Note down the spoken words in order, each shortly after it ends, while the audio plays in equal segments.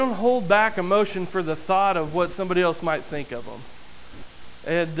don't hold back emotion for the thought of what somebody else might think of them.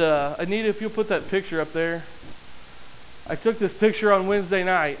 And Anita, if you'll put that picture up there. I took this picture on Wednesday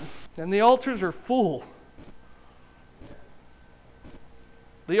night, and the altars are full.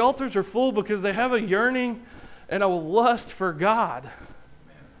 The altars are full because they have a yearning and a lust for God.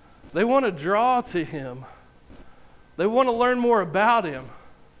 They want to draw to Him. They want to learn more about Him.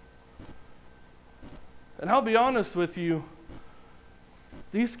 And I'll be honest with you,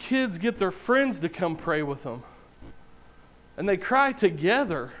 these kids get their friends to come pray with them. And they cry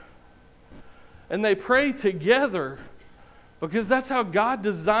together. And they pray together. Because that's how God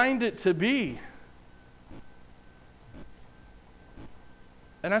designed it to be.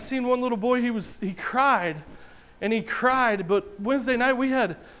 And I seen one little boy, he cried. And he cried. But Wednesday night we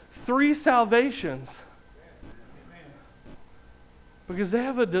had 3 salvations. Because they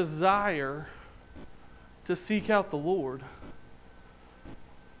have a desire to seek out the Lord.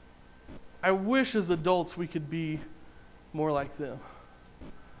 I wish as adults we could be more like them.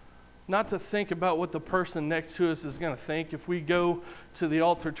 Not to think about what the person next to us is going to think if we go to the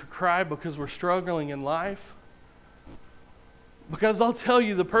altar to cry because we're struggling in life. Because I'll tell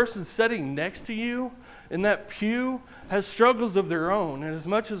you, the person sitting next to you in that pew has struggles of their own. And as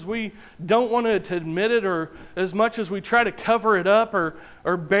much as we don't want to admit it, or as much as we try to cover it up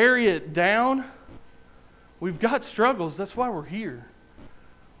or bury it down, we've got struggles. That's why we're here.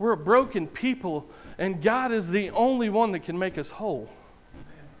 We're a broken people, and God is the only one that can make us whole.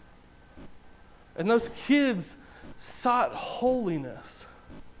 And those kids sought holiness.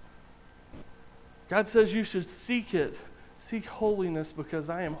 God says you should seek it. Seek holiness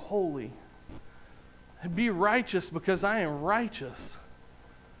because I am holy. And be righteous because I am righteous.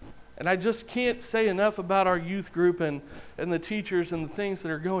 And I just can't say enough about our youth group and the teachers and the things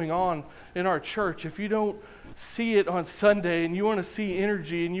that are going on in our church. If you don't see it on Sunday and you want to see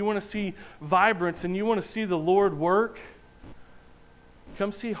energy and you want to see vibrance and you want to see the Lord work,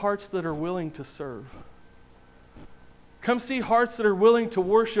 come see hearts that are willing to serve. Come see hearts that are willing to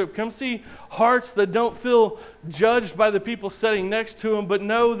worship. Come see hearts that don't feel judged by the people sitting next to them, but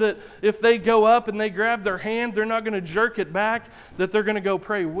know that if they go up and they grab their hand, they're not going to jerk it back, that they're going to go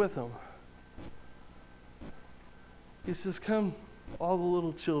pray with them. He says, come, all the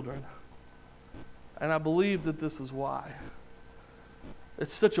little children. And I believe that this is why.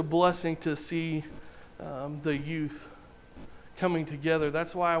 It's such a blessing to see the youth coming together.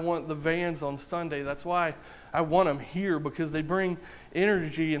 That's why I want the vans on Sunday. That's why I want them here, because they bring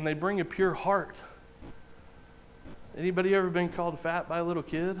energy and they bring a pure heart. Anybody ever been called fat by a little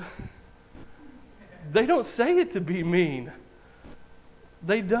kid? They don't say it to be mean.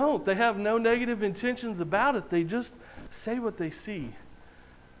 They don't. They have no negative intentions about it. They just say what they see.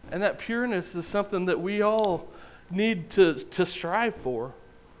 And that pureness is something that we all need to strive for.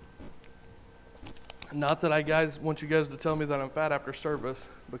 Not that I want you guys to tell me that I'm fat after service,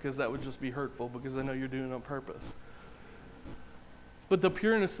 because that would just be hurtful, because I know you're doing it on purpose. But the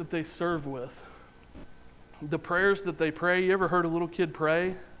pureness that they serve with, the prayers that they pray. You ever heard a little kid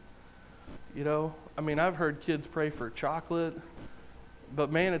pray? You know, I mean, I've heard kids pray for chocolate,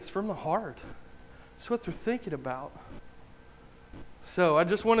 but man, it's from the heart. It's what they're thinking about. So I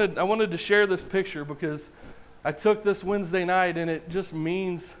wanted to share this picture because I took this Wednesday night, and it just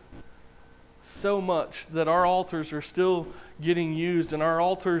means so much that our altars are still getting used, and our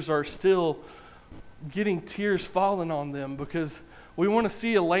altars are still getting tears falling on them, because we want to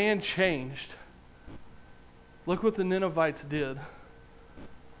see a land changed. Look what the Ninevites did.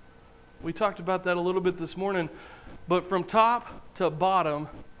 We talked about that a little bit this morning, but from top to bottom,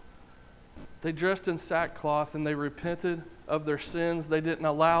 they dressed in sackcloth and they repented of their sins. They didn't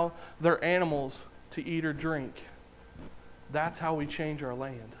allow their animals to eat or drink. That's how we change our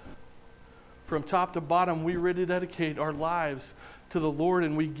land. From top to bottom, we rededicate our lives to the Lord,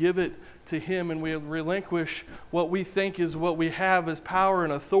 and we give it to Him, and we relinquish what we think is what we have as power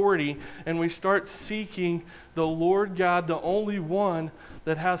and authority, and we start seeking the Lord God, the only one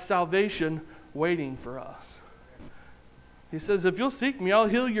that has salvation waiting for us. He says, if you'll seek me, I'll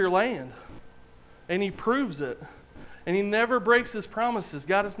heal your land. And He proves it. And He never breaks His promises.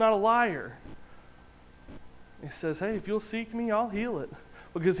 God is not a liar. He says, hey, if you'll seek me, I'll heal it.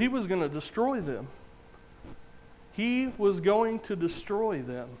 Because He was going to destroy them. He was going to destroy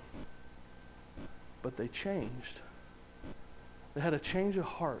them. But they changed. They had a change of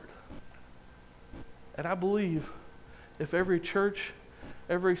heart. And I believe if every church,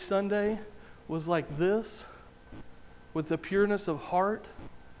 every Sunday was like this, with the pureness of heart,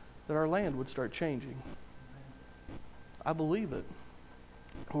 that our land would start changing. I believe it.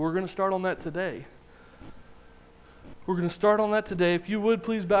 We're going to start on that today. We're going to start on that today. If you would,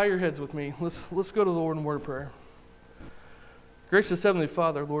 please bow your heads with me. Let's go to the Lord in word of prayer. Gracious Heavenly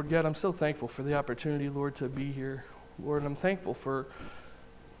Father, Lord God, I'm so thankful for the opportunity, Lord, to be here. Lord, I'm thankful for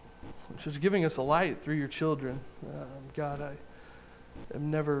just giving us a light through your children. God, I am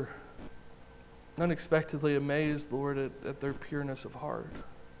never unexpectedly amazed, Lord, at their pureness of heart.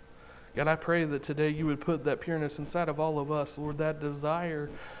 God, I pray that today you would put that pureness inside of all of us, Lord, that desire,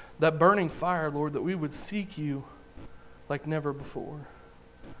 that burning fire, Lord, that we would seek you like never before.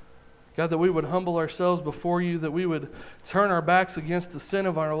 God, that we would humble ourselves before you, that we would turn our backs against the sin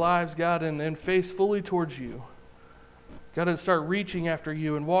of our lives, God, and face fully towards you. God, and start reaching after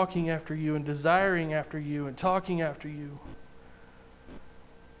you and walking after you and desiring after you and talking after you.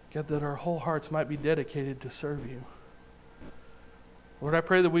 God, that our whole hearts might be dedicated to serve you. Lord, I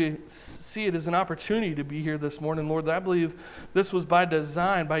pray that we see it as an opportunity to be here this morning. Lord, I believe this was by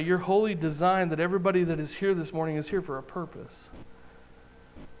design, by your holy design, that everybody that is here this morning is here for a purpose.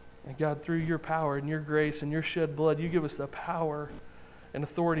 And God, through your power and your grace and your shed blood, you give us the power and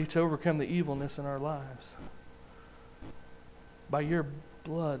authority to overcome the evilness in our lives. By your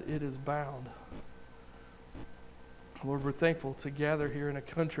blood, it is bound. Lord, we're thankful to gather here in a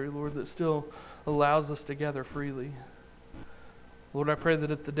country, Lord, that still allows us to gather freely. Lord, I pray that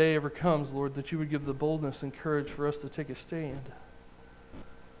if the day ever comes, Lord, that you would give the boldness and courage for us to take a stand.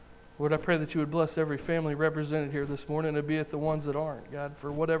 Lord, I pray that you would bless every family represented here this morning, and be it the ones that aren't. God, for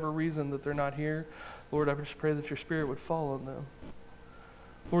whatever reason that they're not here, Lord, I just pray that your Spirit would fall on them.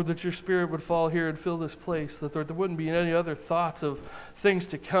 Lord, that your Spirit would fall here and fill this place, that there wouldn't be any other thoughts of things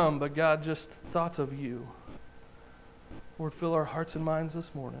to come, but God, just thoughts of you. Lord, fill our hearts and minds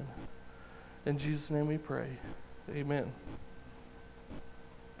this morning. In Jesus' name we pray. Amen.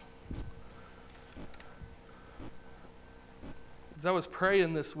 As I was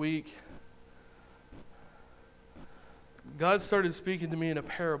praying this week, God started speaking to me in a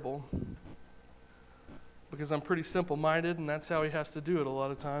parable, because I'm pretty simple-minded, and that's how he has to do it a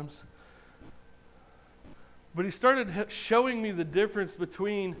lot of times. But he started showing me the difference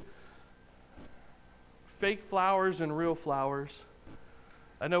between fake flowers and real flowers.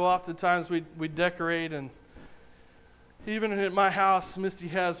 I know oftentimes we decorate, and even at my house, Misty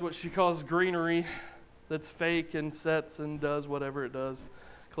has what she calls greenery that's fake and sets and does whatever it does,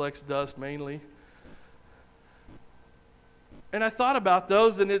 collects dust mainly. And I thought about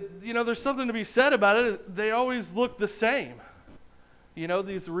those, and there's something to be said about it. They always look the same.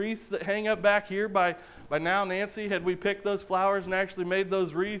 These wreaths that hang up back here, by now, Nancy, had we picked those flowers and actually made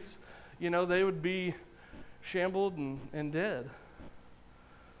those wreaths, they would be shambled and dead.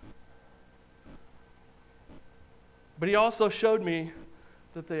 But he also showed me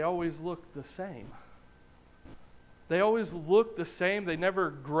that they always look the same. They always look the same. They never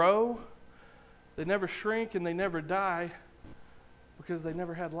grow, they never shrink, and they never die, because they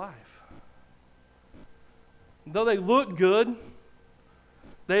never had life. Though they look good,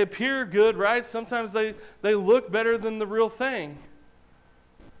 they appear good, right? Sometimes they look better than the real thing.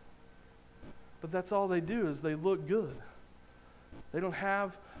 But that's all they do, is they look good. They don't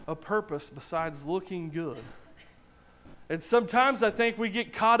have a purpose besides looking good. And sometimes I think we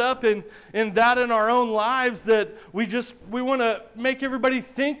get caught up in that in our own lives, that we want to make everybody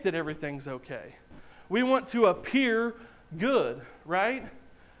think that everything's okay. We want to appear good, right?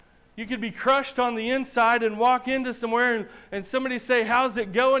 You could be crushed on the inside and walk into somewhere and somebody say, "How's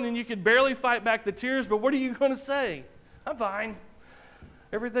it going?" And you could barely fight back the tears, but what are you going to say? "I'm fine.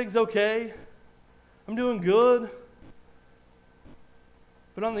 Everything's okay. I'm doing good."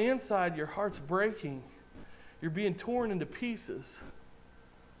 But on the inside, your heart's breaking. You're being torn into pieces.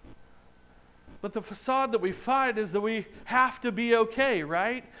 But the facade that we fight is that we have to be okay,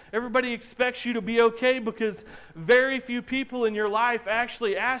 right? Everybody expects you to be okay, because very few people in your life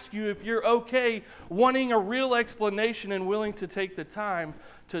actually ask you if you're okay, wanting a real explanation and willing to take the time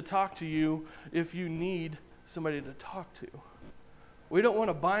to talk to you if you need somebody to talk to. We don't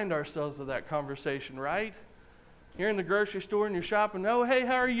want to bind ourselves to that conversation, right? You're in the grocery store and you're shopping. "Oh, hey,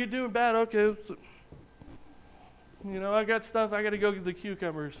 how are you doing?" "Bad." "Okay. I got stuff. I got to go get the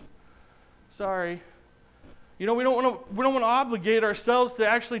cucumbers. Sorry." We don't want to obligate ourselves to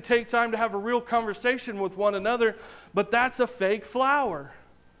actually take time to have a real conversation with one another, but that's a fake flower.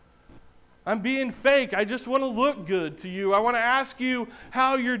 I'm being fake. I just want to look good to you. I want to ask you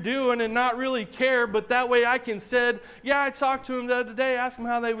how you're doing and not really care, but that way I can say, "Yeah, I talked to him the other day, asked him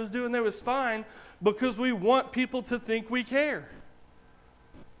how they was doing, they was fine," because we want people to think we care.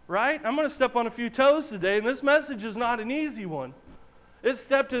 Right? I'm going to step on a few toes today, and this message is not an easy one. It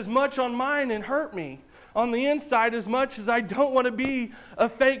stepped as much on mine and hurt me on the inside as much as I don't want to be a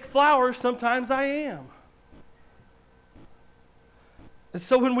fake flower. Sometimes I am. And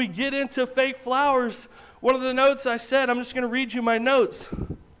so when we get into fake flowers, one of the notes I said, I'm just going to read you my notes.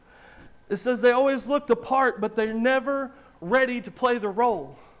 It says they always look the part, but they're never ready to play the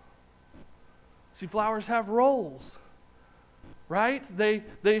role. See, flowers have roles, right?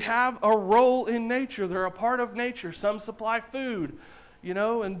 They have a role in nature. They're a part of nature. Some supply food,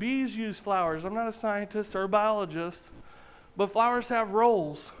 and bees use flowers. I'm not a scientist or a biologist, but flowers have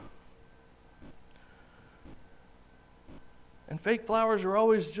roles. And fake flowers are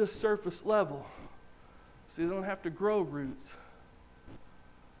always just surface level. See, they don't have to grow roots.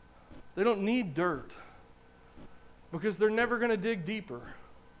 They don't need dirt because they're never going to dig deeper.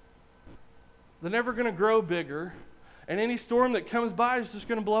 They're never going to grow bigger, and any storm that comes by is just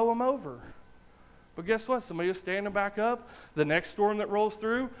going to blow them over. But guess what? Somebody will stand them back up. The next storm that rolls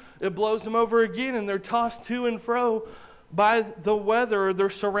through, it blows them over again, and they're tossed to and fro by the weather or their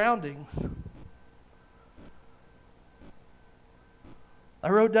surroundings. I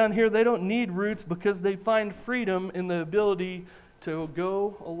wrote down here, they don't need roots because they find freedom in the ability to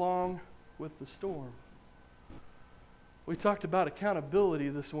go along with the storm. We talked about accountability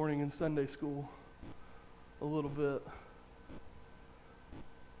this morning in Sunday school a little bit.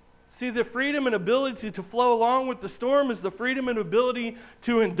 See, the freedom and ability to flow along with the storm is the freedom and ability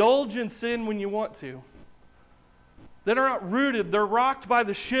to indulge in sin when you want to. They're not rooted. They're rocked by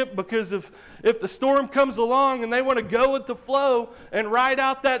the ship because if the storm comes along and they want to go with the flow and ride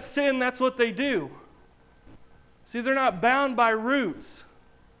out that sin, that's what they do. See, they're not bound by roots.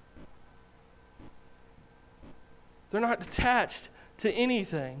 They're not attached to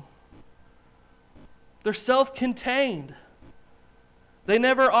anything. They're self-contained. They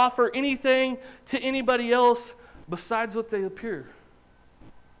never offer anything to anybody else besides what they appear.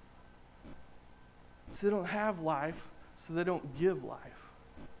 So they don't have life, so they don't give life.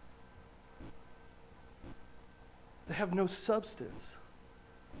 They have no substance.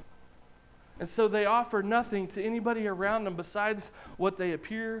 And so they offer nothing to anybody around them besides what they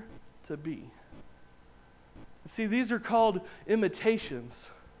appear to be. See, these are called imitations.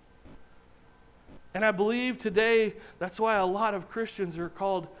 And I believe today that's why a lot of Christians are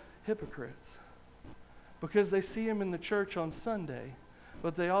called hypocrites. Because they see him in the church on Sunday,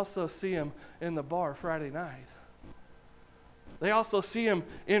 but they also see him in the bar Friday night. They also see him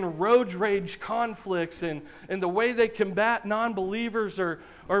in road rage conflicts and the way they combat non-believers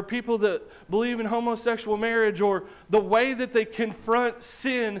or people that believe in homosexual marriage, or the way that they confront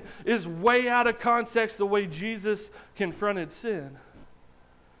sin is way out of context the way Jesus confronted sin.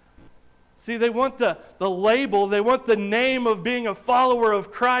 See, they want the label, they want the name of being a follower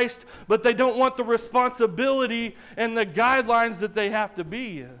of Christ, but they don't want the responsibility and the guidelines that they have to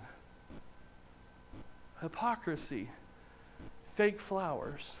be in. Hypocrisy. Fake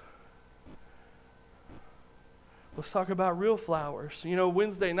flowers. Let's talk about real flowers.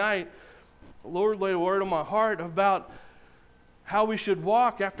 Wednesday night, the Lord laid a word on my heart about how we should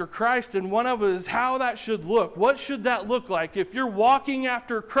walk after Christ, and one of it is how that should look. What should that look like? If you're walking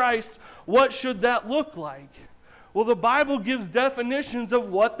after Christ, what should that look like? Well, the Bible gives definitions of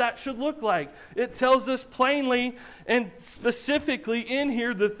what that should look like. It tells us plainly and specifically in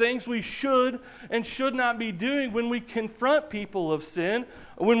here the things we should and should not be doing when we confront people of sin,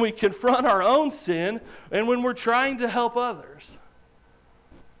 when we confront our own sin, and when we're trying to help others.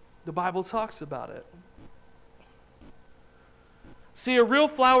 The Bible talks about it. See, a real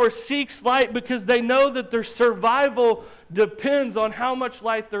flower seeks light because they know that their survival depends on how much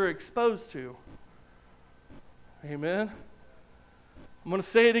light they're exposed to. Amen. I'm going to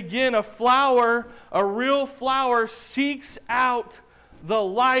say it again. A real flower seeks out the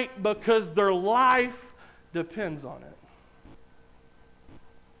light because their life depends on it.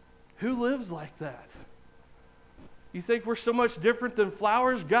 Who lives like that? You think we're so much different than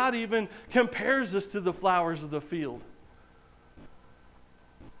flowers? God even compares us to the flowers of the field.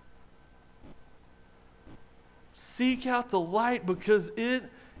 Seek out the light because it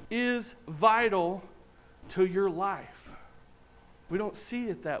is vital to your life. We don't see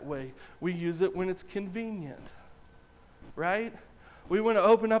it that way. We use it when it's convenient, right? We want to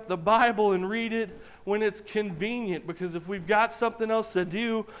open up the Bible and read it when it's convenient, because if we've got something else to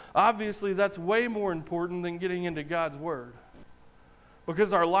do, obviously that's way more important than getting into God's Word.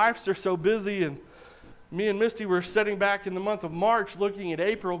 Because our lives are so busy, and me and Misty were sitting back in the month of March looking at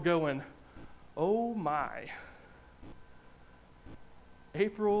April going, oh my.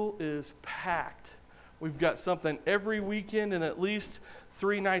 April is packed. We've got something every weekend and at least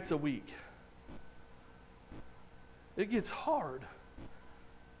 3 nights a week. It gets hard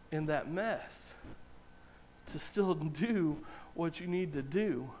in that mess to still do what you need to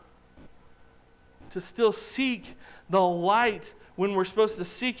do. To still seek the light when we're supposed to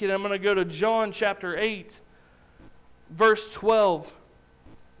seek it. I'm going to go to John chapter 8, verse 12.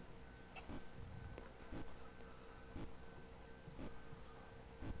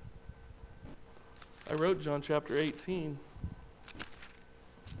 I wrote John chapter 18,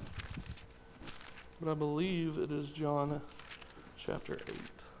 but I believe it is John chapter 8. It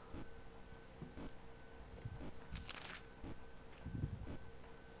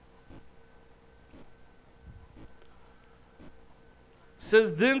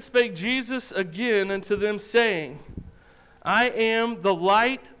says, Then spake Jesus again unto them, saying, I am the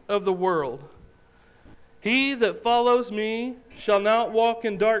light of the world. He that follows me shall not walk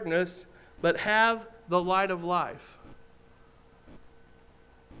in darkness, but have the light of life.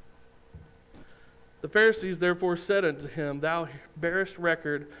 The Pharisees therefore said unto him, Thou bearest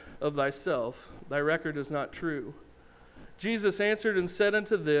record of thyself, thy record is not true. Jesus answered and said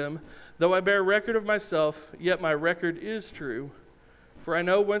unto them, Though I bear record of myself, yet my record is true. For I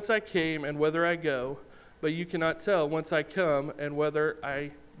know whence I came and whither I go, but you cannot tell whence I come and whither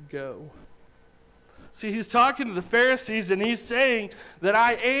I go. See, he's talking to the Pharisees and he's saying that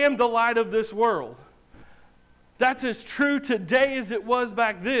I am the light of this world. That's as true today as it was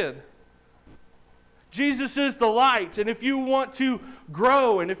back then. Jesus is the light, and if you want to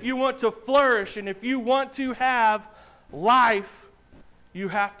grow, and if you want to flourish, and if you want to have life, you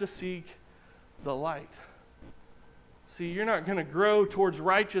have to seek the light. See, you're not going to grow towards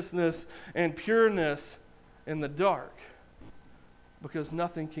righteousness and pureness in the dark, because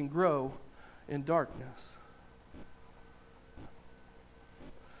nothing can grow in darkness.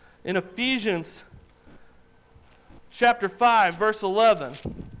 In Ephesians chapter 5, verse 11,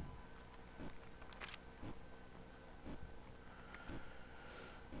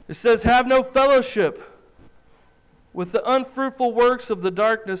 it says, Have no fellowship with the unfruitful works of the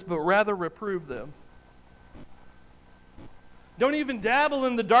darkness, but rather reprove them. Don't even dabble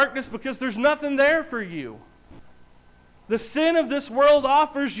in the darkness because there's nothing there for you. The sin of this world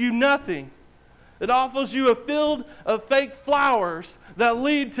offers you nothing. It offers you a field of fake flowers that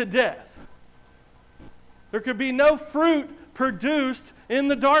lead to death. There could be no fruit produced in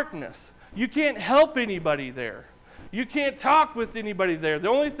the darkness. You can't help anybody there. You can't talk with anybody there. The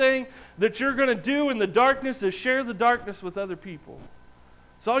only thing that you're going to do in the darkness is share the darkness with other people.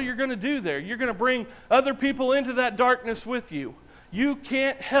 That's all you're going to do there. You're going to bring other people into that darkness with you. You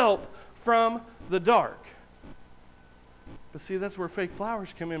can't help from the dark. But see, that's where fake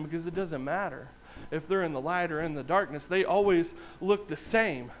flowers come in, because it doesn't matter if they're in the light or in the darkness. They always look the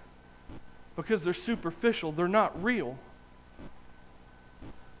same because they're superficial. They're not real.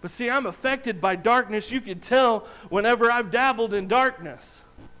 But see, I'm affected by darkness. You can tell whenever I've dabbled in darkness,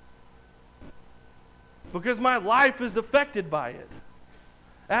 because my life is affected by it,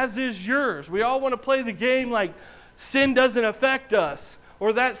 as is yours. We all want to play the game like sin doesn't affect us,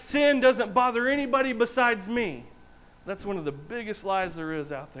 or that sin doesn't bother anybody besides me. That's one of the biggest lies there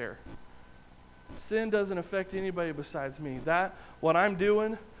is out there. Sin doesn't affect anybody besides me. That, what I'm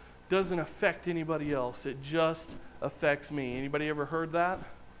doing, doesn't affect anybody else. It just affects me. Anybody ever heard that?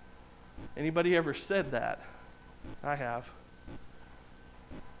 Anybody ever said that? I have.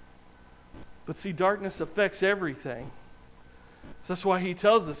 But see, darkness affects everything. So that's why he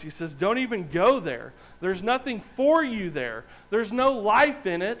tells us, he says, don't even go there. There's nothing for you there. There's no life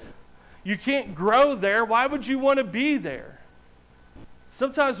in it. You can't grow there. Why would you want to be there?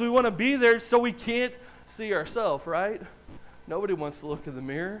 Sometimes we want to be there so we can't see ourselves, right? Nobody wants to look in the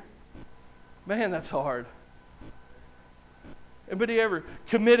mirror. Man, that's hard. Anybody ever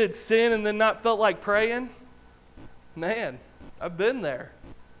committed sin and then not felt like praying? Man, I've been there.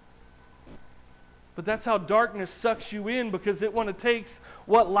 But that's how darkness sucks you in, because it takes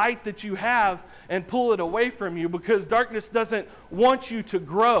what light that you have and pull it away from you, because darkness doesn't want you to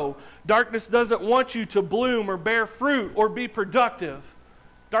grow. Darkness doesn't want you to bloom or bear fruit or be productive.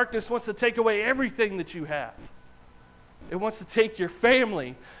 Darkness wants to take away everything that you have. It wants to take your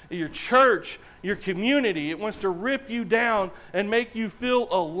family, your church, your community. It wants to rip you down and make you feel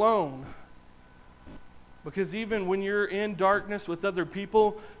alone. Because even when you're in darkness with other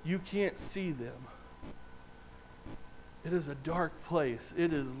people, you can't see them. It is a dark place.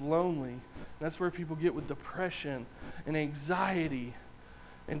 It is lonely. That's where people get with depression and anxiety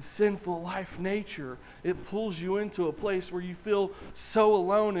and sinful life nature. It pulls you into a place where you feel so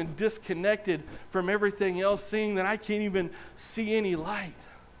alone and disconnected from everything else, seeing that I can't even see any light.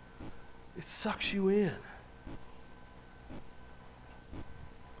 It sucks you in.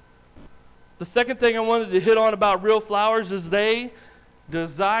 The second thing I wanted to hit on about real flowers is they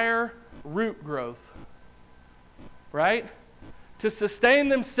desire root growth. Right? To sustain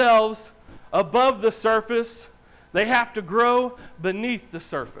themselves above the surface, They have to grow beneath the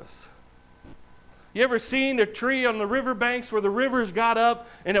surface. You ever seen a tree on the riverbanks where the river's got up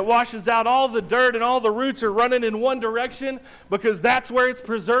and it washes out all the dirt and all the roots are running in one direction because that's where it's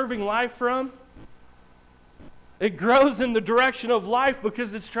preserving life from? It grows in the direction of life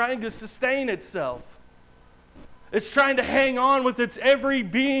because it's trying to sustain itself. It's trying to hang on with its every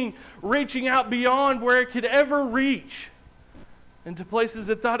being, reaching out beyond where it could ever reach into places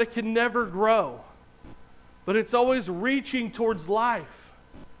it thought it could never grow. But it's always reaching towards life.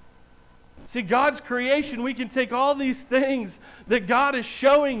 See, God's creation, we can take all these things that God is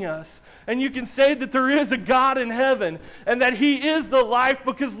showing us, and you can say that there is a God in heaven, and that He is the life,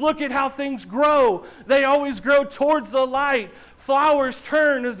 because look at how things grow. They always grow towards the light. Flowers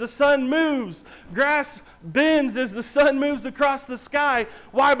turn as the sun moves. Grass bends as the sun moves across the sky.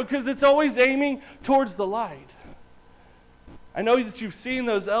 Why? Because it's always aiming towards the light. I know that you've seen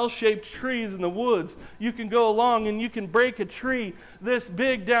those L-shaped trees in the woods. You can go along and you can break a tree this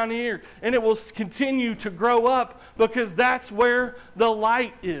big down here, and it will continue to grow up because that's where the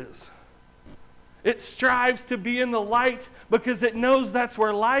light is. It strives to be in the light because it knows that's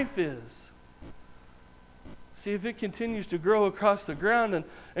where life is. See, if it continues to grow across the ground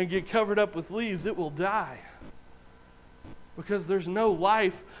and get covered up with leaves, it will die because there's no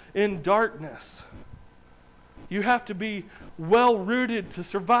life in darkness. You have to be well-rooted to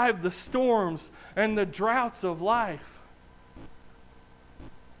survive the storms and the droughts of life.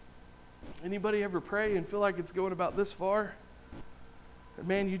 Anybody ever pray and feel like it's going about this far?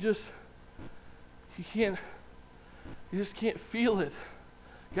 Man, you just can't feel it.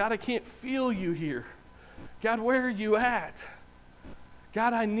 God, I can't feel you here. God, where are you at?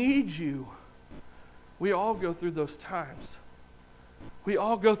 God, I need you. We all go through those times. We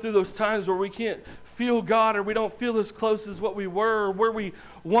all go through those times where we can't feel God, or we don't feel as close as what we were or where we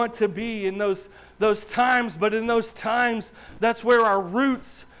want to be in those times. But in those times, that's where our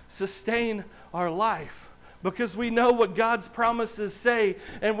roots sustain our life. Because we know what God's promises say,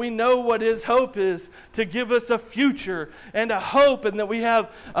 and we know what His hope is to give us a future and a hope, and that we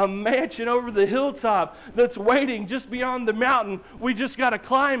have a mansion over the hilltop that's waiting just beyond the mountain. We just got to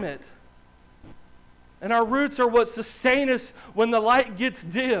climb it. And our roots are what sustain us when the light gets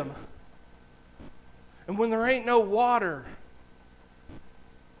dim. And when there ain't no water.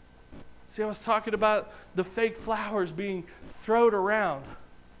 See, I was talking about the fake flowers being thrown around.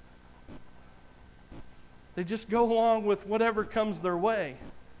 They just go along with whatever comes their way.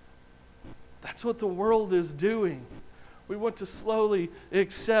 That's what the world is doing. We want to slowly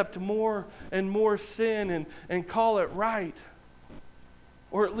accept more and more sin and call it right.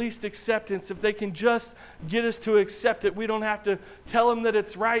 Or at least acceptance. If they can just get us to accept it, we don't have to tell them that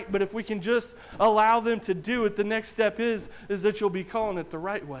it's right, but if we can just allow them to do it, the next step is that you'll be calling it the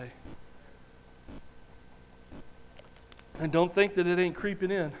right way. And don't think that it ain't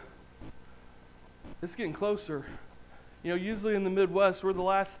creeping in. It's getting closer. You know, usually in the Midwest, we're the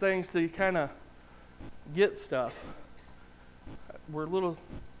last things to kind of get stuff. We're a little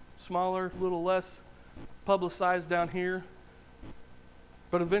smaller, a little less publicized down here.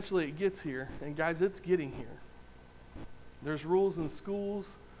 But eventually it gets here. And guys, it's getting here. There's rules in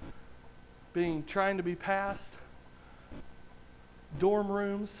schools trying to be passed. Dorm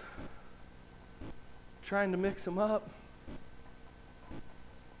rooms, trying to mix them up.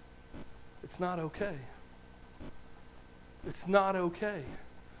 It's not okay. It's not okay.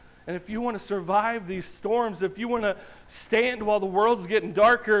 And if you want to survive these storms, if you want to stand while the world's getting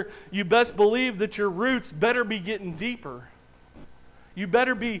darker, you best believe that your roots better be getting deeper. You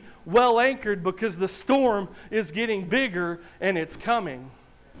better be well anchored because the storm is getting bigger and it's coming.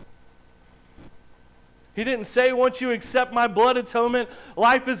 He didn't say once you accept my blood atonement,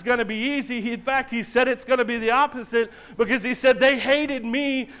 life is going to be easy. In fact, He said it's going to be the opposite, because He said they hated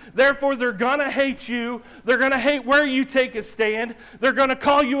me, therefore they're going to hate you. They're going to hate where you take a stand. They're going to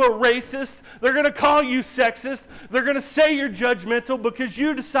call you a racist. They're going to call you sexist. They're going to say you're judgmental because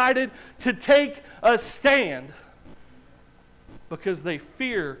you decided to take a stand. Because they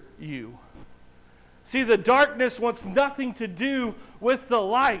fear you. See, the darkness wants nothing to do with the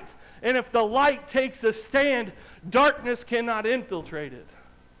light. And if the light takes a stand, darkness cannot infiltrate it.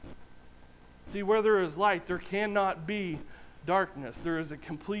 See, where there is light, there cannot be darkness. There is a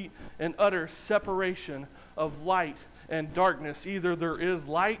complete and utter separation of light and darkness. Either there is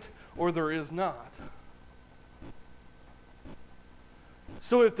light or there is not.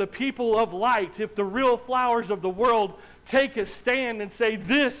 So if the people of light, if the real flowers of the world take a stand and say,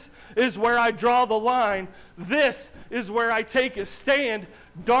 this is where I draw the line, this is where I take a stand,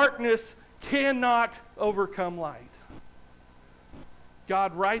 darkness cannot overcome light.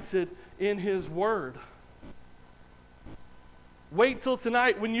 God writes it in His Word. Wait till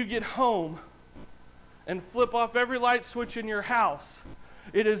tonight when you get home and flip off every light switch in your house.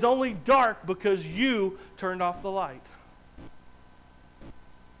 It is only dark because you turned off the light.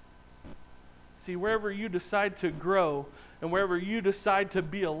 See, wherever you decide to grow and wherever you decide to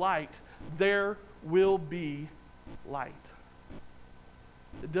be a light, there will be light.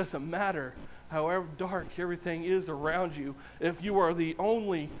 It doesn't matter however dark everything is around you. If you are the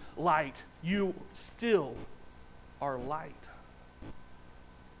only light, you still are light.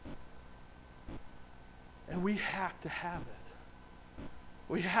 And we have to have it.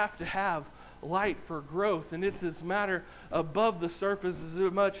 We have to have light for growth. And it's this matter above the surface as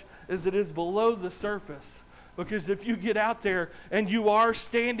much as it is below the surface. Because if you get out there and you are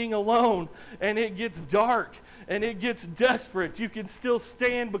standing alone and it gets dark and it gets desperate, you can still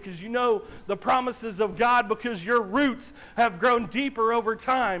stand because you know the promises of God, because your roots have grown deeper over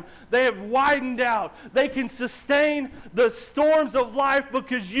time. They have widened out. They can sustain the storms of life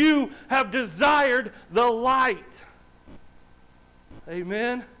because you have desired the light.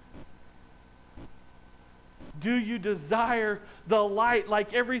 Amen. Do you desire the light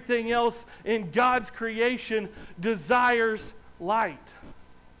like everything else in God's creation desires light?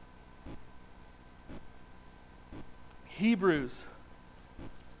 Hebrews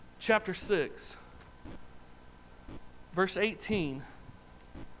chapter 6, verse 18.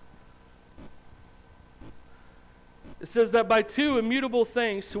 It says that by two immutable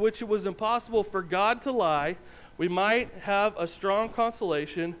things to which it was impossible for God to lie, we might have a strong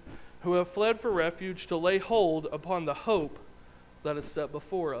consolation, who have fled for refuge, to lay hold upon the hope that is set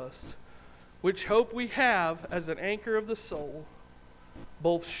before us, which hope we have as an anchor of the soul,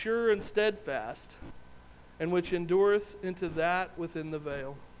 both sure and steadfast, and which endureth into that within the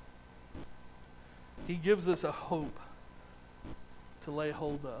veil. He gives us a hope to lay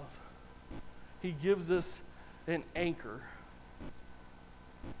hold of. He gives us an anchor.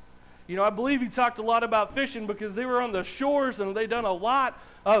 You know, I believe he talked a lot about fishing because they were on the shores and they done a lot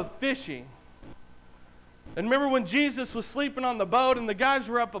of fishing. And remember when Jesus was sleeping on the boat and the guys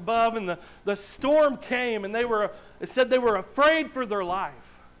were up above and the storm came and it said they were afraid for their life.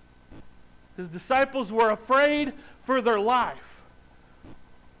 His disciples were afraid for their life.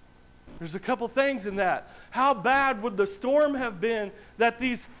 There's a couple things in that. How bad would the storm have been that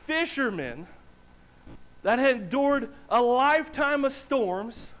these fishermen that had endured a lifetime of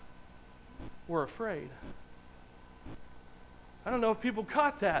storms were afraid? I don't know if people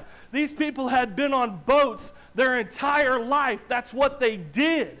caught that. These people had been on boats their entire life. That's what they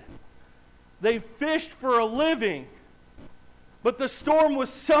did. They fished for a living. But the storm was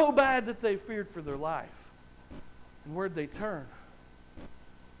so bad that they feared for their life. And where'd they turn?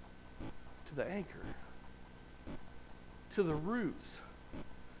 To the anchor. To the roots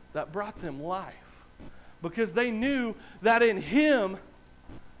that brought them life. Because they knew that in Him,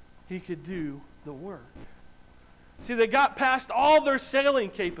 He could do the work. See, they got past all their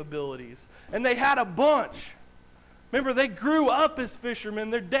sailing capabilities, and they had a bunch. Remember, they grew up as fishermen.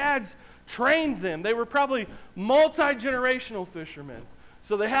 Their dads trained them. They were probably multi-generational fishermen.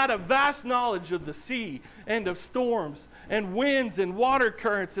 So they had a vast knowledge of the sea and of storms and winds and water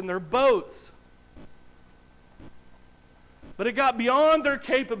currents in their boats. But it got beyond their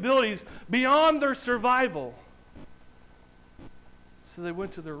capabilities, beyond their survival. So they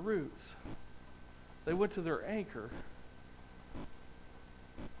went to their roots. They went to their anchor.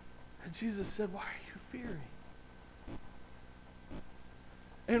 And Jesus said, "Why are you fearing?"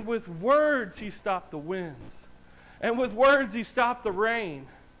 And with words He stopped the winds. And with words He stopped the rain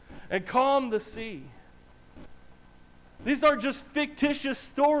and calmed the sea. These aren't just fictitious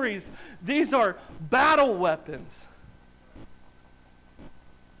stories. These are battle weapons.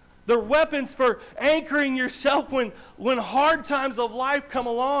 They're weapons for anchoring yourself when hard times of life come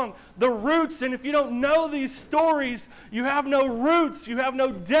along. The roots, and if you don't know these stories, you have no roots, you have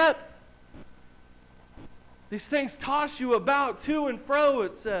no depth. These things toss you about to and fro,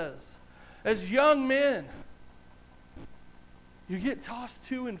 it says. As young men, you get tossed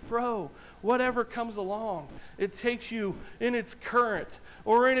to and fro. Whatever comes along, it takes you in its current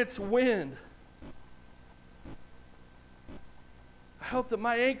or in its wind. I hope that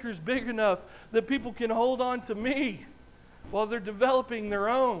my anchor is big enough that people can hold on to me while they're developing their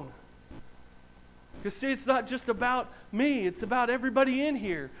own. Because see, it's not just about me. It's about everybody in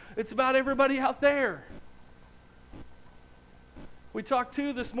here. It's about everybody out there. We talked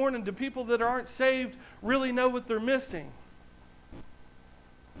too this morning to people that aren't saved really know what they're missing.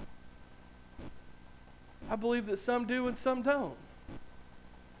 I believe that some do and some don't.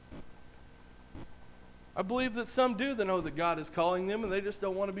 I believe that some do that know that God is calling them and they just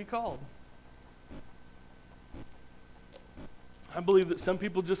don't want to be called. I believe that some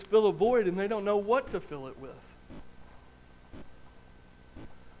people just fill a void and they don't know what to fill it with.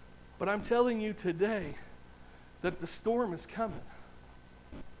 But I'm telling you today that the storm is coming.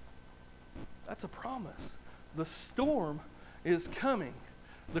 That's a promise. The storm is coming.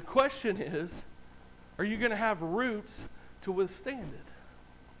 The question is, are you going to have roots to withstand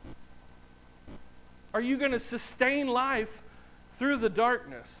it? Are you going to sustain life through the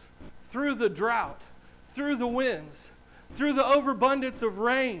darkness, through the drought, through the winds, through the overabundance of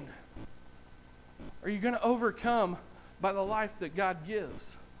rain? Are you going to overcome by the life that God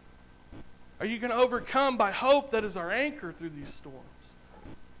gives? Are you going to overcome by hope that is our anchor through these storms?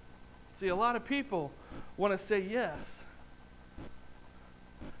 See, a lot of people want to say yes.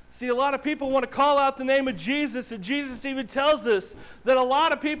 See, a lot of people want to call out the name of Jesus, and Jesus even tells us that a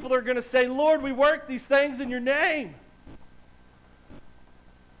lot of people are going to say, Lord, we work these things in your name.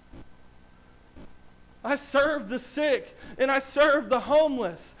 I served the sick, and I served the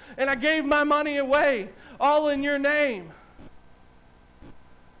homeless, and I gave my money away, all in your name.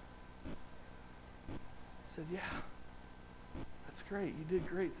 I said, yeah, that's great. You did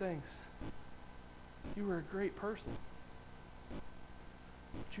great things. You were a great person.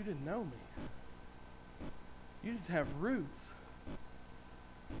 But you didn't know me. You didn't have roots.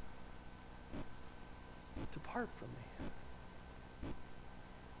 Depart from me.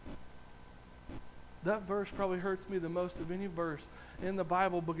 That verse probably hurts me the most of any verse in the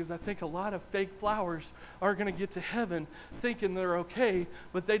Bible, because I think a lot of fake flowers are going to get to heaven thinking they're okay,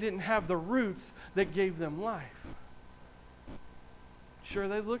 but they didn't have the roots that gave them life. Sure,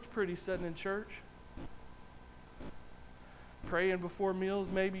 they looked pretty sitting in church, praying before meals,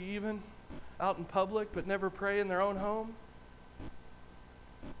 maybe even out in public, but never pray in their own home.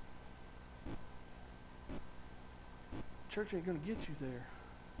 Church ain't going to get you there.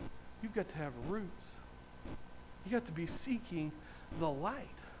 You've got to have roots. You got to be seeking the light.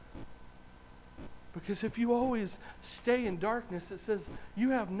 Because if you always stay in darkness, it says you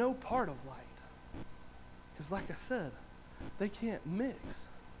have no part of light. Because like I said, they can't mix.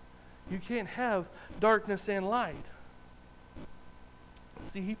 You can't have darkness and light.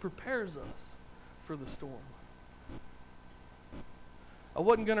 See, he prepares us for the storm. I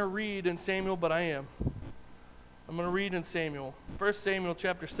wasn't going to read in Samuel, but I am. I'm going to read in Samuel. 1 Samuel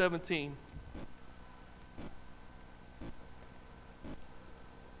chapter 17.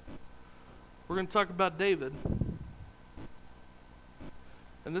 We're going to talk about David.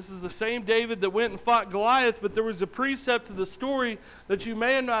 And this is the same David that went and fought Goliath, but there was a precept to the story that you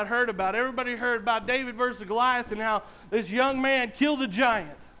may have not heard about. Everybody heard about David versus Goliath and how this young man killed a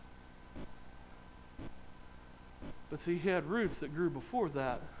giant. But see, he had roots that grew before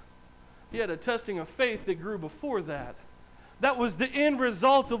that. He had a testing of faith that grew before that. That was the end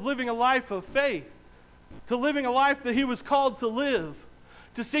result of living a life of faith, to living a life that he was called to live,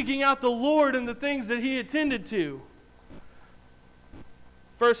 to seeking out the Lord and the things that he attended to.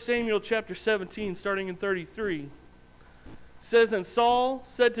 1 Samuel chapter 17, starting in 33, says, And Saul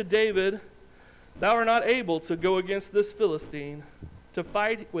said to David, Thou art not able to go against this Philistine, to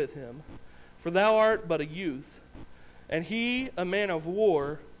fight with him, for thou art but a youth, and he a man of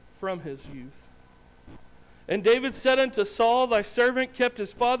war from his youth. And David said unto Saul, Thy servant kept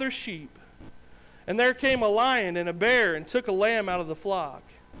his father's sheep. And there came a lion and a bear, and took a lamb out of the flock.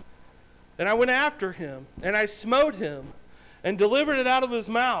 And I went after him, and I smote him, and delivered it out of his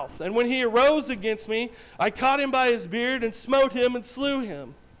mouth. And when he arose against me, I caught him by his beard, and smote him, and slew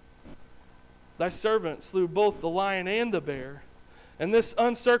him. Thy servant slew both the lion and the bear. And this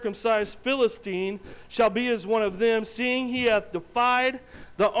uncircumcised Philistine shall be as one of them, seeing he hath defied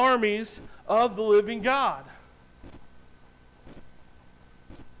the armies of the living God.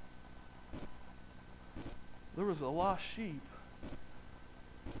 There was a lost sheep,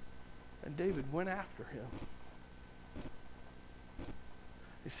 and David went after him.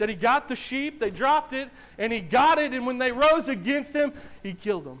 He said he got the sheep, they dropped it, and he got it, and when they rose against him, he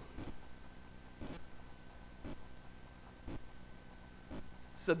killed them.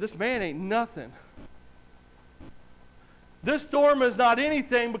 Said, this man ain't nothing. This storm is not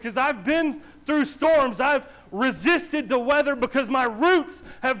anything, because I've been through storms. I've resisted the weather because my roots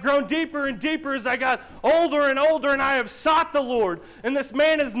have grown deeper and deeper as I got older and older, and I have sought the Lord. And this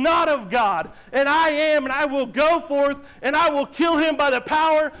man is not of God, and I am, and I will go forth, and I will kill him by the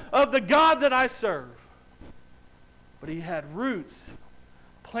power of the God that I serve. But he had roots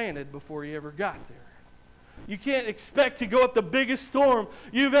planted before he ever got there. You can't expect to go up the biggest storm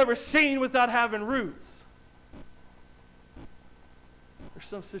you've ever seen without having roots. There's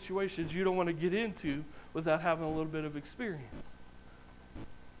some situations you don't want to get into without having a little bit of experience.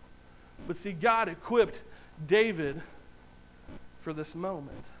 But see, God equipped David for this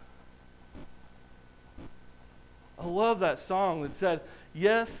moment. I love that song that said,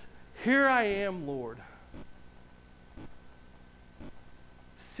 "Yes, here I am, Lord.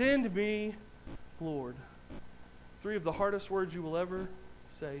 Send me, Lord." 3 of the hardest words you will ever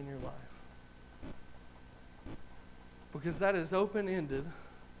say in your life. Because that is open-ended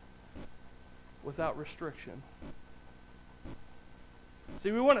without restriction.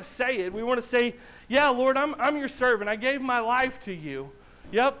 See, we want to say it. We want to say, "Yeah, Lord, I'm your servant. I gave my life to you."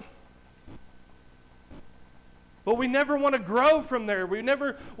 Yep. But we never want to grow from there. We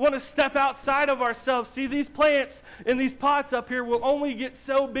never want to step outside of ourselves. See, these plants in these pots up here will only get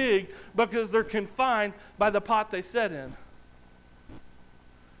so big because they're confined by the pot they set in.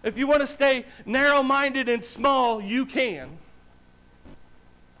 If you want to stay narrow-minded and small, you can.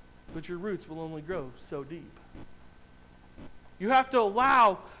 But your roots will only grow so deep. You have to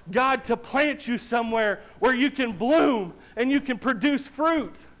allow God to plant you somewhere where you can bloom and you can produce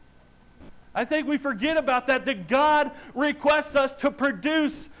fruit. I think we forget about that God requests us to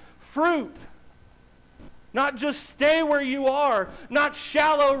produce fruit. Not just stay where you are, not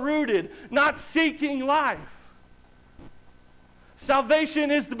shallow-rooted, not seeking life. Salvation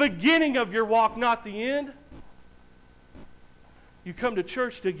is the beginning of your walk, not the end. You come to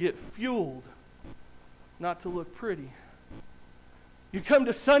church to get fueled, not to look pretty. You come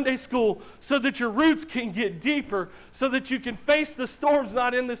to Sunday school so that your roots can get deeper, so that you can face the storms,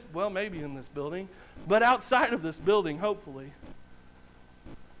 not in this, well, maybe in this building, but outside of this building, hopefully.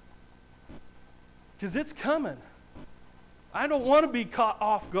 Because it's coming. I don't want to be caught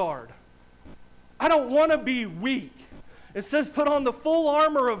off guard. I don't want to be weak. It says put on the full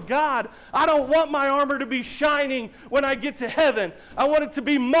armor of God. I don't want my armor to be shining when I get to heaven. I want it to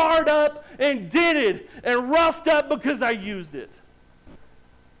be marred up and dented and roughed up because I used it.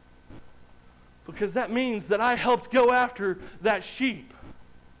 Because that means that I helped go after that sheep.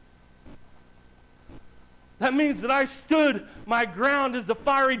 That means that I stood my ground as the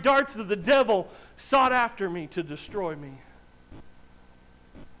fiery darts of the devil sought after me to destroy me.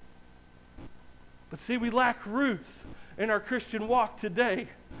 But see, we lack roots in our Christian walk today.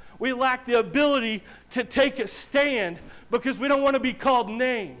 We lack the ability to take a stand because we don't want to be called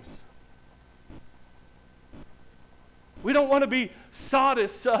names. We don't want to be sought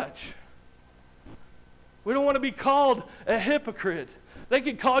as such. We don't want to be called a hypocrite. They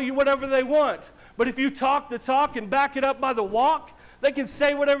can call you whatever they want. But if you talk the talk and back it up by the walk, they can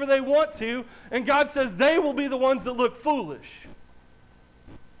say whatever they want to, and God says they will be the ones that look foolish.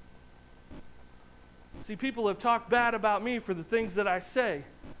 See, people have talked bad about me for the things that I say.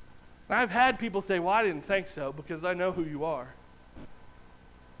 And I've had people say, "Well, I didn't think so," because I know who you are.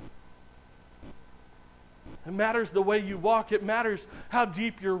 It matters the way you walk. It matters how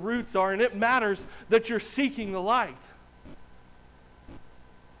deep your roots are. And it matters that you're seeking the light.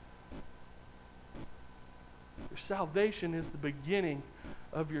 Your salvation is the beginning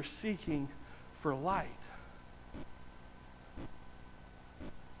of your seeking for light.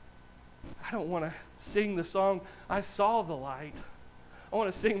 I don't want to sing the song, "I saw the light." I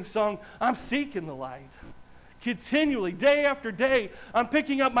want to sing the song, "I'm seeking the light." Continually, day after day, I'm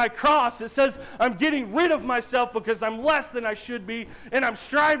picking up my cross. It says I'm getting rid of myself because I'm less than I should be, and I'm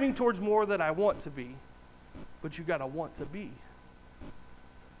striving towards more than I want to be. But you got to want to be.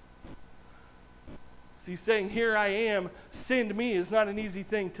 See, saying, "Here I am, send me," is not an easy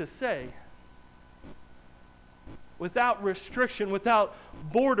thing to say. Without restriction, without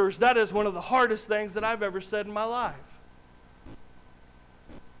borders, that is one of the hardest things that I've ever said in my life.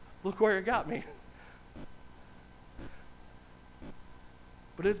 Look where it got me.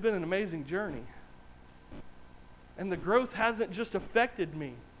 But it's been an amazing journey. And the growth hasn't just affected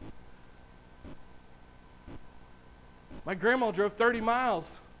me. My grandma drove 30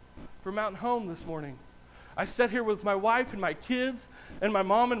 miles from Mountain Home this morning. I sat here with my wife and my kids and my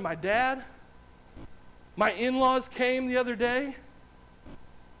mom and my dad. My in-laws came the other day.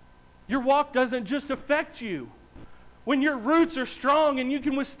 Your walk doesn't just affect you. When your roots are strong and you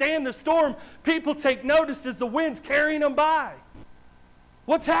can withstand the storm, people take notice as the wind's carrying them by.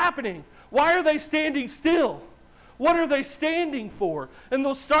 What's happening? Why are they standing still? What are they standing for? And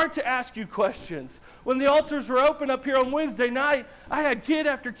they'll start to ask you questions. When the altars were open up here on Wednesday night, I had kid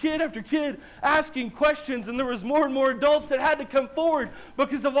after kid after kid asking questions, and there was more and more adults that had to come forward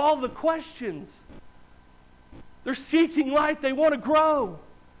because of all the questions. They're seeking light. They want to grow.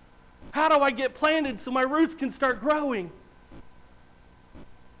 How do I get planted so my roots can start growing?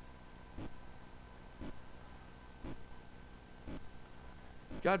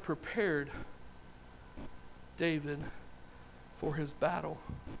 God prepared David for his battle.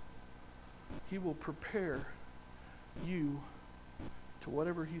 He will prepare you to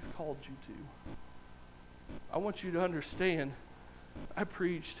whatever He's called you to. I want you to understand, I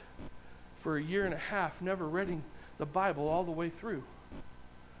preached for a year and a half, never reading the Bible all the way through.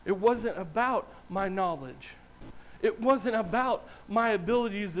 It wasn't about my knowledge. It wasn't about my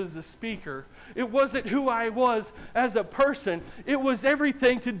abilities as a speaker. It wasn't who I was as a person. It was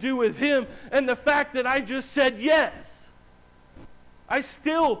everything to do with Him and the fact that I just said yes. I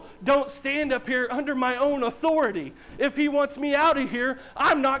still don't stand up here under my own authority. If He wants me out of here,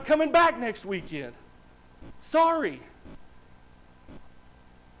 I'm not coming back next weekend. Sorry.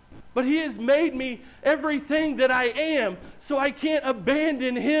 But He has made me everything that I am, so I can't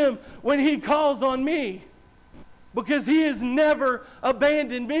abandon Him when He calls on me, because He has never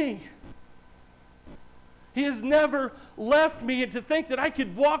abandoned me. He has never left me, and to think that I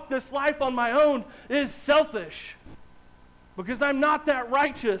could walk this life on my own is selfish, because I'm not that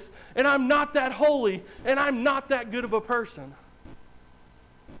righteous, and I'm not that holy, and I'm not that good of a person.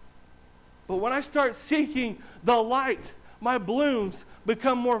 But when I start seeking the light, my blooms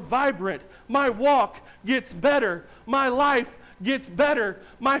become more vibrant. My walk gets better. My life gets better.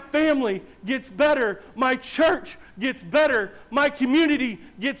 My family gets better. My church gets better. My community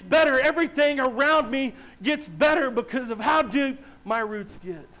gets better. Everything around me gets better because of how deep my roots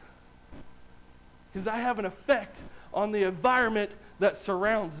get. Because I have an effect on the environment that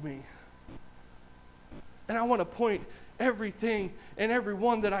surrounds me. And I want to point everything and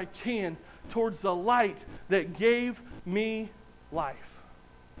everyone that I can towards the light that gave me life.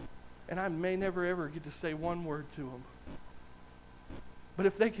 And I may never ever get to say one word to them. But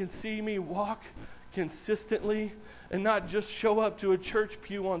if they can see me walk consistently and not just show up to a church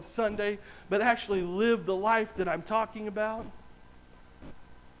pew on Sunday, but actually live the life that I'm talking about.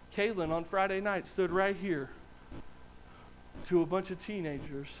 Caitlin on Friday night stood right here to a bunch of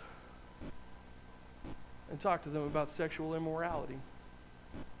teenagers and talked to them about sexual immorality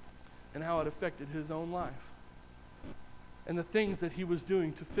and how it affected his own life and the things that he was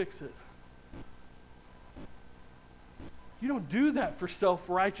doing to fix it. You don't do that for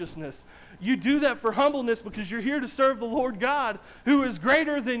self-righteousness. You do that for humbleness because you're here to serve the Lord God who is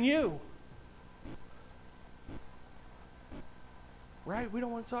greater than you. Right? We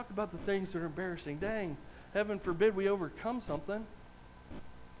don't want to talk about the things that are embarrassing. Dang, heaven forbid we overcome something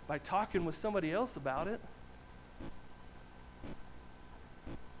by talking with somebody else about it.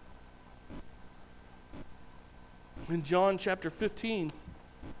 In John chapter 15,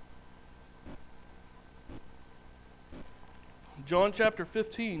 John chapter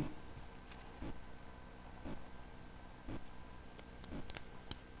 15,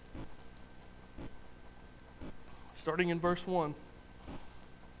 starting in verse 1.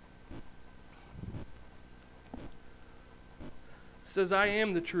 It says, I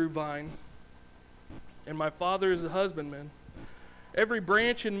am the true vine, and my Father is the husbandman. Every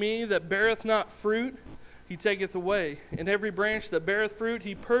branch in me that beareth not fruit, He taketh away. And every branch that beareth fruit,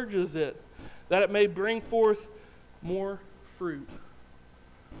 He purges it, that it may bring forth more fruit.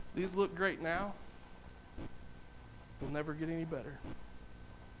 These look great now. They'll never get any better.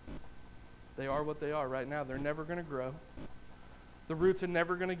 They are what they are right now. They're never going to grow. The roots are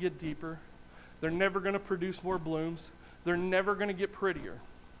never going to get deeper. They're never going to produce more blooms. They're never going to get prettier.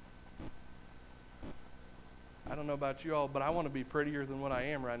 I don't know about you all, but I want to be prettier than what I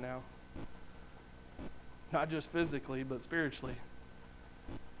am right now. Not just physically, but spiritually.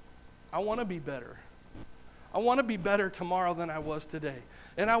 I want to be better. I want to be better tomorrow than I was today.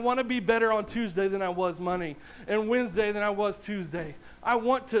 And I want to be better on Tuesday than I was Monday, and Wednesday than I was Tuesday. I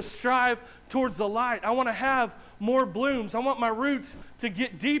want to strive towards the light. I want to have more blooms. I want my roots to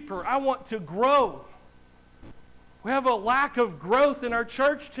get deeper. I want to grow. We have a lack of growth in our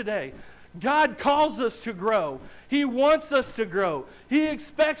church today. God calls us to grow. He wants us to grow. He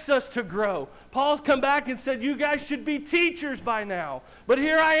expects us to grow. Paul's come back and said, you guys should be teachers by now. But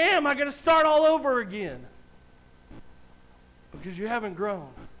here I am. I got to start all over again. Because you haven't grown.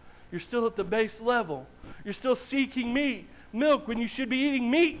 You're still at the base level. You're still seeking milk when you should be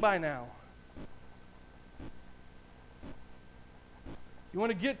eating meat by now. You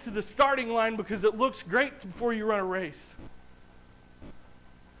want to get to the starting line because it looks great before you run a race.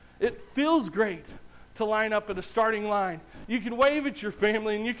 It feels great to line up at a starting line. You can wave at your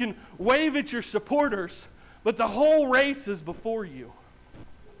family and you can wave at your supporters, but the whole race is before you.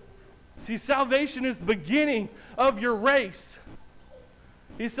 See, salvation is the beginning of your race.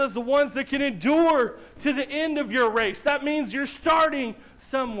 He says the ones that can endure to the end of your race. That means you're starting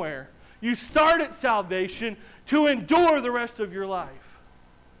somewhere. You start at salvation to endure the rest of your life.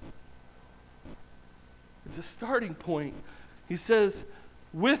 It's a starting point. He says,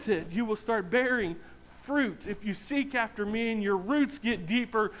 with it, you will start bearing fruit if you seek after me and your roots get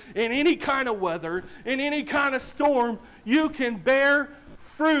deeper in any kind of weather, in any kind of storm. You can bear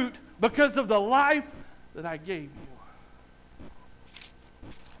fruit because of the life that I gave you.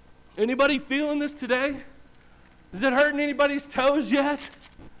 Anybody feeling this today? Is it hurting anybody's toes yet?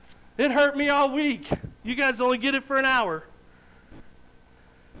 It hurt me all week. You guys only get it for an hour.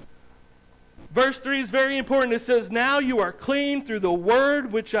 Verse 3 is very important. It says, now you are clean through the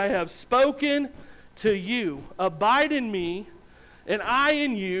word which I have spoken to you. Abide in me, and I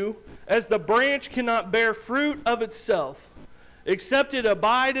in you, as the branch cannot bear fruit of itself, except it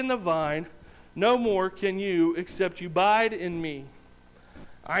abide in the vine. No more can you, except you abide in me.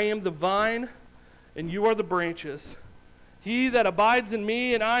 I am the vine, and you are the branches. He that abides in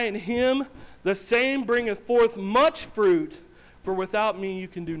me, and I in him, the same bringeth forth much fruit, for without me you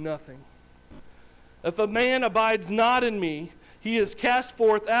can do nothing. If a man abides not in me, he is cast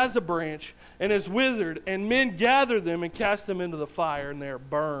forth as a branch, and is withered, and men gather them and cast them into the fire, and they are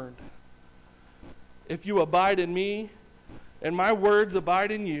burned. If you abide in me, and my words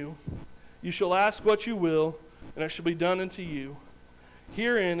abide in you, you shall ask what you will, and it shall be done unto you.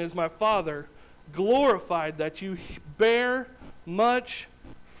 Herein is my Father glorified, that you bear much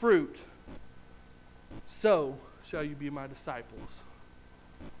fruit. So shall you be my disciples.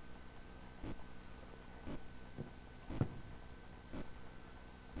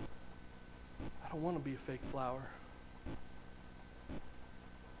 I don't want to be a fake flower.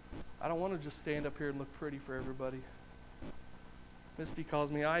 I don't want to just stand up here and look pretty for everybody. Misty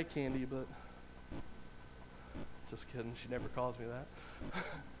calls me eye candy, but just kidding. She never calls me that.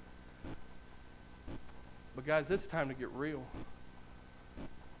 But guys, it's time to get real.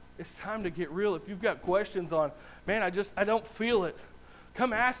 It's time to get real. If you've got questions on, man, I don't feel it,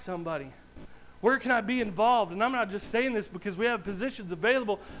 come ask somebody. Where can I be involved? And I'm not just saying this because we have positions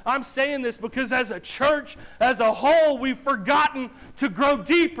available. I'm saying this because as a church, as a whole, we've forgotten to grow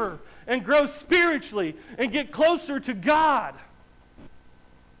deeper and grow spiritually and get closer to God.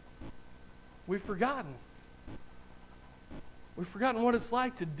 We've forgotten. We've forgotten what it's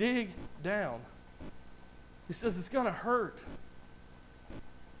like to dig down. He says it's going to hurt.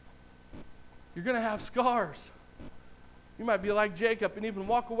 You're going to have scars. You might be like Jacob and even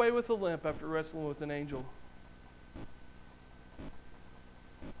walk away with a limp after wrestling with an angel.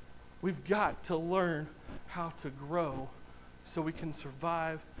 We've got to learn how to grow so we can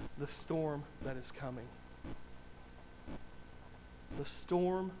survive the storm that is coming. The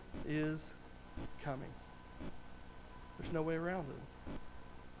storm is coming. There's no way around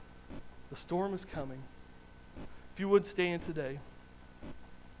it. The storm is coming. If you would stand today.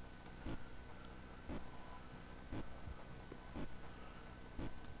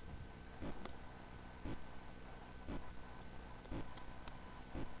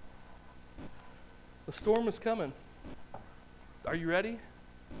 The storm is coming. Are you ready?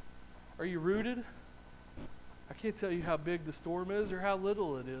 Are you rooted? I can't tell you how big the storm is or how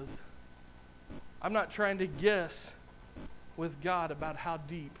little it is. I'm not trying to guess with God about how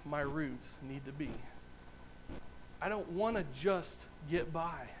deep my roots need to be. I don't want to just get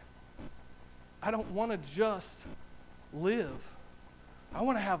by. I don't want to just live. I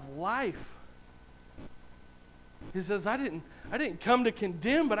want to have life. He says, I didn't come to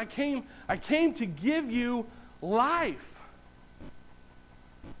condemn, but I came to give you life.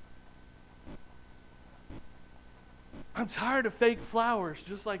 I'm tired of fake flowers,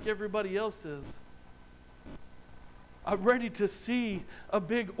 just like everybody else is. I'm ready to see a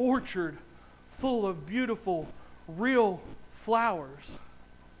big orchard full of beautiful, real flowers.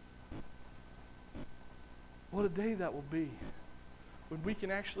 What a day that will be when we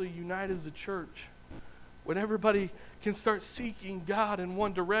can actually unite as a church. When everybody can start seeking God in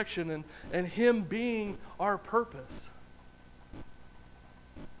one direction and Him being our purpose.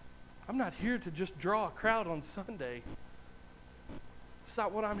 I'm not here to just draw a crowd on Sunday. It's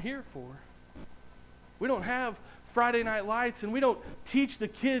not what I'm here for. We don't have Friday night lights and we don't teach the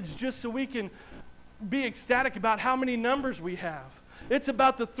kids just so we can be ecstatic about how many numbers we have. It's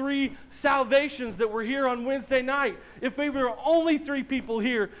about the 3 salvations that were here on Wednesday night. If we were only 3 people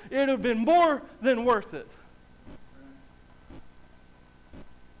here, it would have been more than worth it.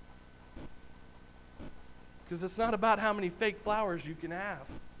 Because it's not about how many fake flowers you can have.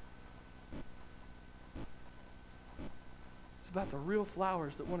 It's about the real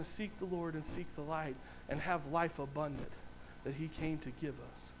flowers that want to seek the Lord and seek the light and have life abundant that He came to give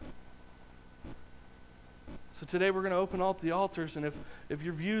us. So today we're going to open up the altars, and if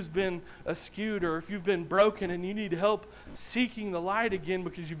your view's been askewed or if you've been broken and you need help seeking the light again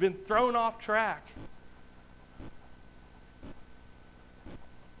because you've been thrown off track,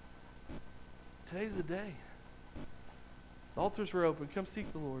 today's the day. The altars were open. Come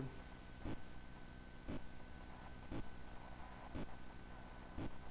seek the Lord.